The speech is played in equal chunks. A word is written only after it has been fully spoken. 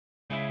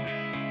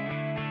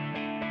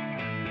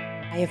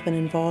I have been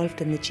involved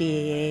in the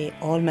GAA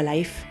all my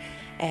life,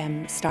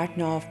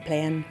 starting off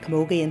playing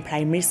camogie in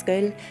primary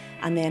school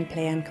and then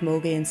playing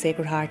camogie in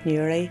Sacred Heart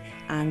Newry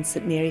and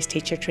St Mary's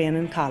Teacher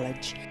Training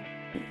College.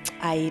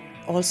 I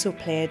also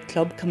played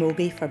club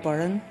camogie for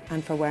Burren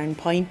and for Warren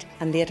Point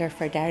and later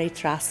for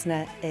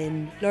Derrytrasna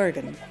in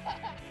Lurgan.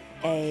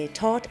 I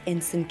taught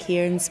in St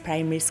Kieran's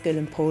Primary School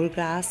in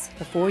Polegrass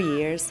for 4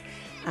 years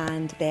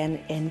and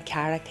then in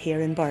Carrick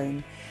here in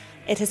Burren.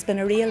 It has been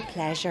a real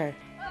pleasure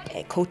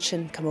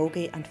coaching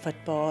camogie and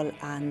football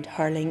and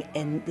hurling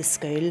in the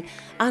school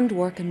and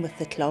working with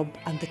the club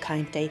and the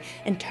county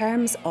in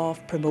terms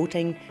of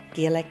promoting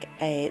Gaelic,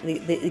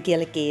 the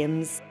Gaelic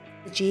games.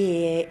 The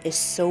GAA is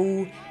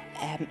so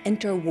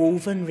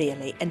interwoven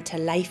really into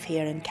life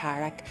here in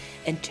Carrick,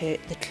 into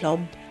the club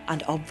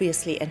and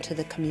obviously into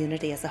the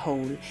community as a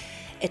whole.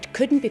 It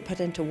couldn't be put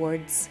into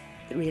words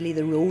really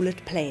the role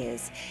it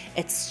plays.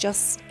 It's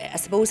just, I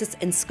suppose it's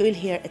in school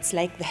here, it's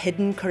like the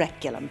hidden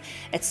curriculum.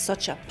 It's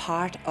such a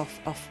part of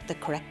the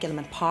curriculum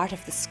and part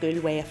of the school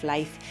way of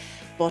life,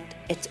 but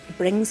it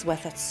brings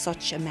with it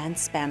such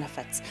immense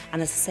benefits.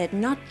 And as I said,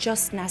 not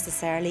just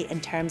necessarily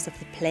in terms of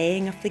the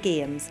playing of the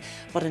games,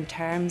 but in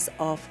terms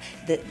of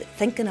the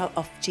thinking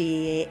of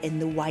GAA in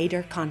the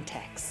wider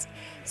context.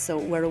 So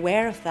we're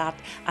aware of that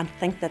and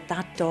think that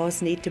that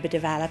does need to be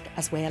developed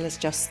as well as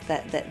just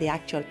the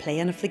actual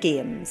playing of the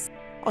games.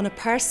 On a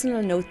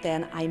personal note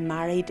then, I'm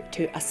married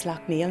to a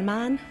Slaughtneil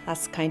man,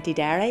 that's County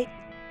Derry.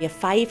 We have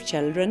 5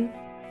 children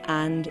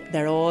and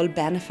they're all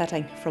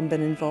benefiting from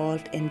being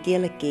involved in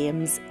Gaelic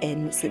games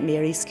in St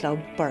Mary's Club,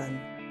 Burren.